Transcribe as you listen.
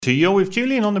So you're with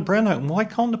Julian on the Brown Note, and why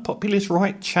can't the populist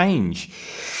right change?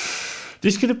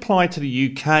 This could apply to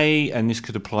the UK, and this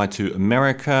could apply to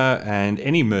America and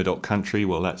any Murdoch country.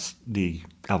 Well, that's the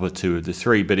other two of the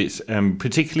three, but it's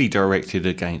particularly directed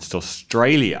against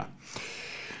Australia.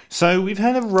 So we've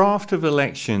had a raft of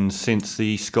elections since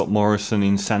the Scott Morrison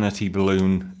insanity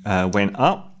balloon went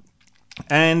up,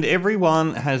 and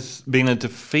everyone has been a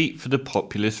defeat for the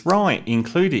populist right,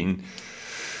 including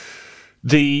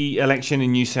the election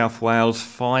in New South Wales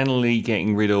finally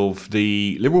getting rid of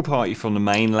the Liberal Party from the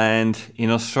mainland in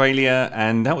Australia,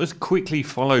 and that was quickly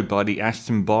followed by the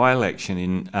Ashton by-election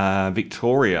in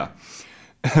Victoria,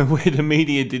 where the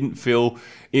media didn't feel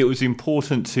it was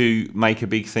important to make a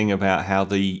big thing about how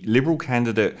the Liberal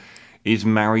candidate is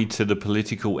married to the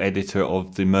political editor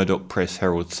of the Murdoch Press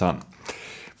Herald Sun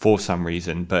for some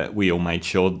reason, but we all made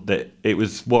sure that it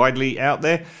was widely out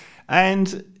there,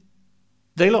 and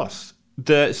they lost.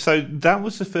 So that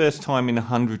was the first time in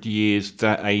 100 years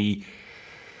that a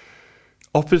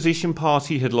opposition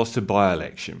party had lost a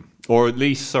by-election. Or at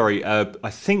least, I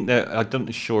think that, I'm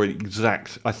not sure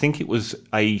exact, I think it was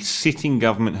a sitting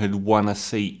government had won a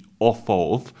seat off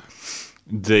of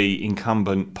the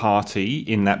incumbent party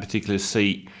in that particular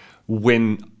seat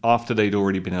after they'd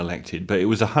already been elected. But it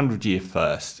was 100-year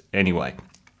first anyway.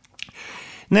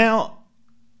 Now,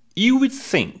 you would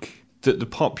think that the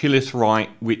populist right,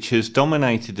 which has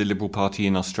dominated the Liberal Party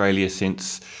in Australia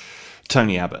since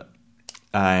Tony Abbott,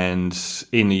 and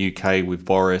in the UK with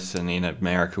Boris, and in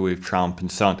America with Trump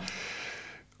and so on,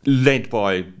 led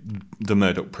by the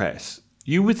Murdoch Press,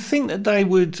 you would think that they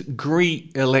would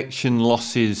greet election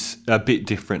losses a bit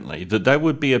differently, that they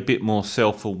would be a bit more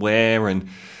self-aware, and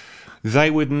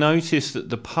they would notice that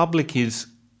the public is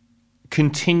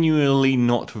continually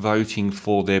not voting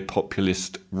for their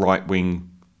populist right-wing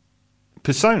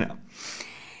persona.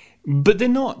 But they're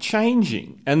not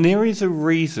changing, and there is a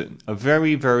reason, a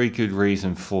very, very good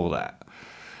reason for that.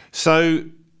 So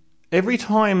every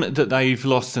time that they've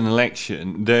lost an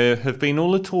election, there have been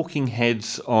all the talking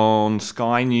heads on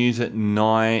Sky News at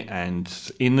night and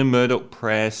in the Murdoch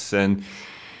Press and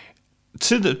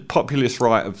to the populist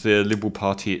right of the Liberal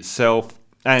Party itself,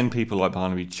 and people like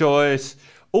Barnaby Joyce,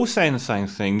 all saying the same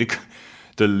thing.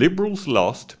 The Liberals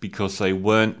lost because they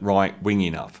weren't right-wing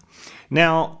enough.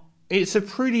 Now, it's a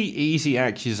pretty easy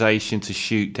accusation to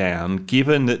shoot down,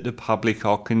 given that the public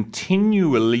are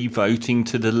continually voting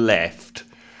to the left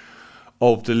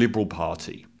of the Liberal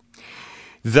Party.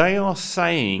 They are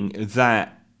saying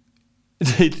that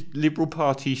the Liberal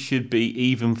Party should be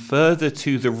even further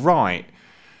to the right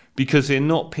because they're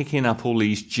not picking up all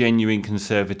these genuine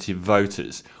Conservative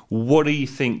voters. What do you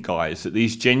think, guys, that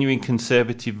these genuine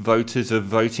Conservative voters are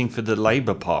voting for the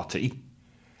Labour Party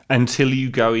until you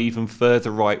go even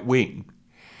further right-wing?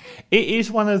 It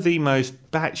is one of the most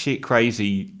batshit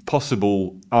crazy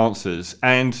possible answers.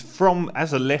 And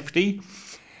as a lefty,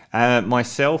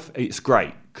 myself, it's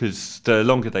great, because the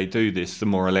longer they do this, the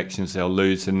more elections they'll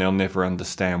lose, and they'll never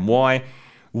understand why.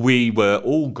 We were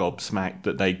all gobsmacked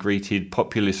that they greeted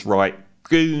populist right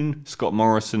goon Scott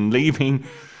Morrison leaving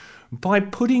by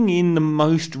putting in the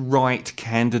most right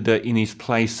candidate in his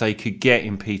place they could get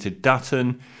in Peter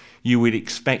Dutton. You would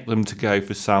expect them to go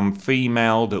for some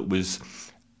female that was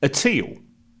a teal.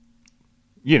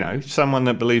 You know, someone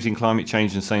that believes in climate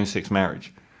change and same-sex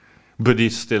marriage, but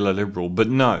is still a Liberal. But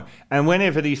no. And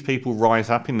whenever these people rise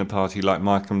up in the party, like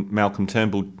Malcolm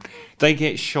Turnbull, they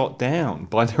get shot down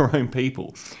by their own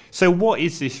people. So what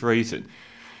is this reason?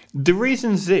 The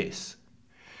reason's this.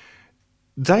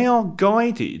 They are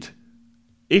guided.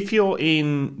 If you're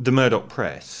in the Murdoch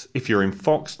Press, if you're in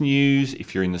Fox News,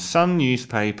 if you're in the Sun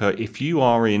newspaper, if you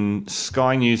are in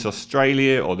Sky News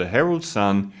Australia or the Herald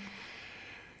Sun,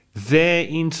 their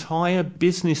entire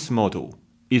business model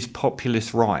is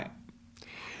populist right.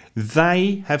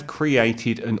 They have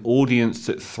created an audience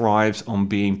that thrives on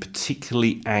being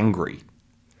particularly angry,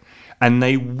 and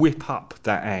they whip up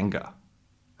that anger.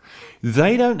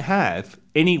 They don't have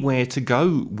anywhere to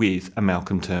go with a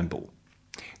Malcolm Turnbull.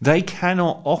 They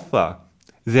cannot offer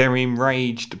their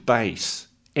enraged base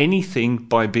anything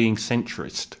by being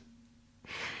centrist.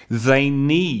 They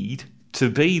need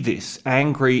to be this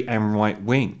angry and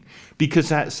right-wing because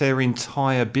that's their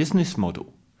entire business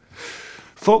model.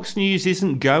 Fox News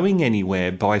isn't going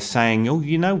anywhere by saying, oh,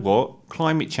 you know what,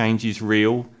 climate change is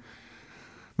real.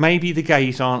 Maybe the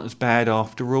gays aren't as bad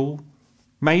after all.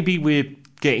 Maybe we're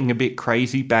getting a bit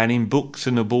crazy banning books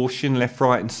and abortion left,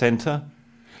 right and centre.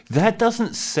 That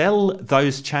doesn't sell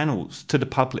those channels to the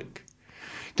public.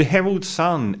 The Herald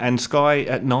Sun and Sky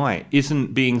at Night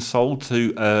isn't being sold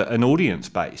to an audience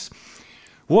base.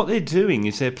 What they're doing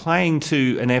is they're playing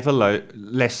to an ever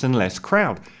less and less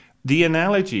crowd. The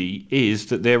analogy is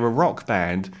that they're a rock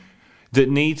band that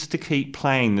needs to keep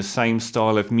playing the same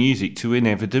style of music to an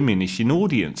ever diminishing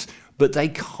audience, but they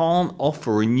can't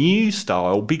offer a new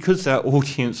style because that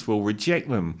audience will reject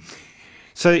them.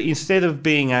 So instead of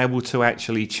being able to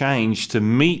actually change to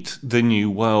meet the new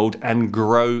world and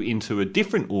grow into a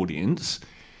different audience,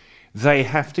 they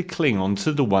have to cling on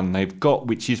to the one they've got,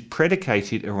 which is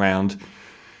predicated around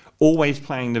always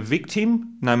playing the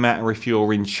victim, no matter if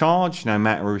you're in charge, no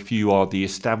matter if you are the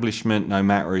establishment, no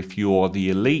matter if you are the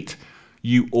elite.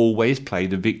 You always play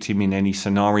the victim in any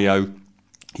scenario.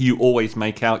 You always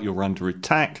make out you're under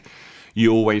attack.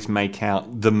 You always make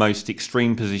out the most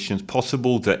extreme positions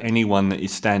possible, that anyone that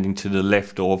is standing to the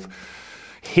left of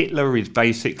Hitler is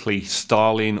basically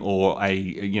Stalin, or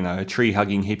a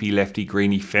tree-hugging hippie, lefty,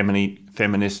 greeny,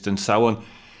 feminist, and so on.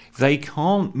 They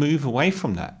can't move away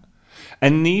from that.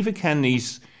 And neither can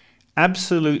these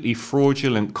absolutely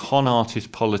fraudulent con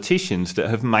artist politicians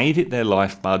that have made it their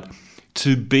lifeblood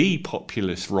to be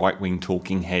populist right-wing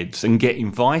talking heads and get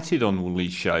invited on all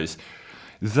these shows.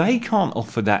 They can't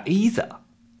offer that either.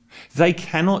 They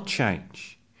cannot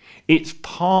change. It's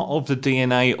part of the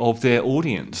DNA of their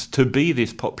audience to be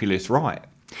this populist right.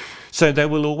 So they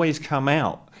will always come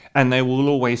out and they will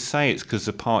always say it's because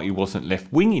the party wasn't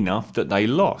left-wing enough that they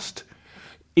lost,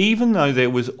 even though there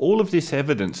was all of this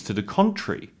evidence to the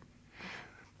contrary.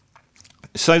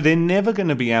 So they're never going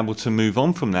to be able to move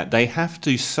on from that. They have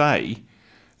to say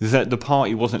that the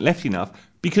party wasn't left enough,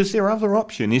 because their other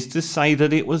option is to say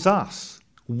that it was us.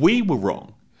 We were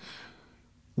wrong.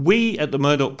 We at the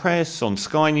Murdoch Press, on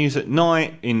Sky News at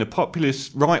night, in the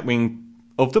populist right wing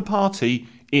of the party,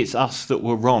 it's us that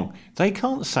were wrong. They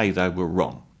can't say they were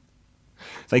wrong.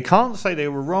 They can't say they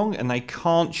were wrong, and they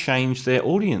can't change their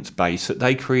audience base that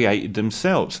they created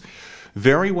themselves.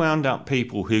 Very wound up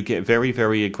people who get very,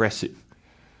 very aggressive.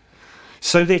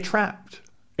 So they're trapped.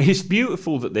 It's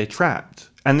beautiful that they're trapped,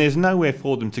 and there's nowhere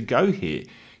for them to go here.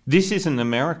 This isn't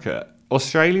America.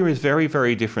 Australia is very,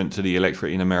 very different to the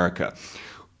electorate in America.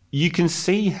 You can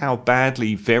see how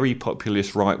badly very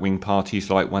populist right-wing parties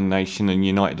like One Nation and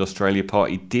United Australia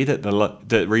Party did at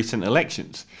the recent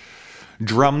elections.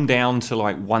 Drummed down to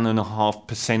like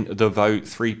 1.5% of the vote,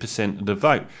 3% of the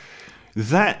vote.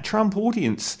 That Trump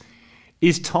audience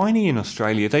is tiny in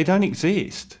Australia. They don't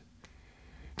exist.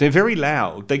 They're very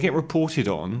loud. They get reported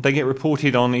on. They get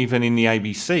reported on even in the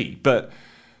ABC.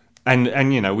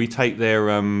 And we take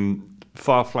their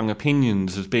far-flung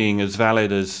opinions as being as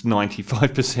valid as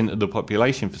 95% of the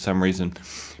population for some reason.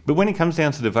 But when it comes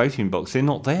down to the voting box, they're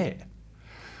not there.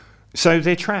 So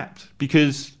they're trapped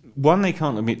because, one, they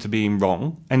can't admit to being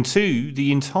wrong, and two,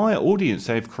 the entire audience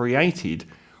they've created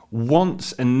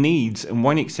wants and needs and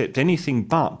won't accept anything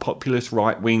but populist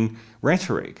right-wing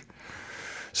rhetoric.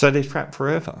 So they're trapped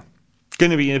forever. It's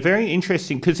going to be a very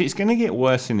interesting, because it's going to get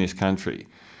worse in this country.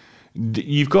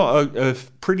 You've got a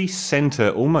pretty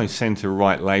almost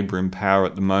centre-right Labour in power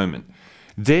at the moment.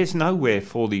 There's nowhere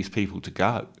for these people to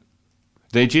go.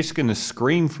 They're just going to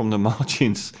scream from the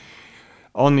margins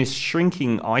on this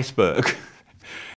shrinking iceberg.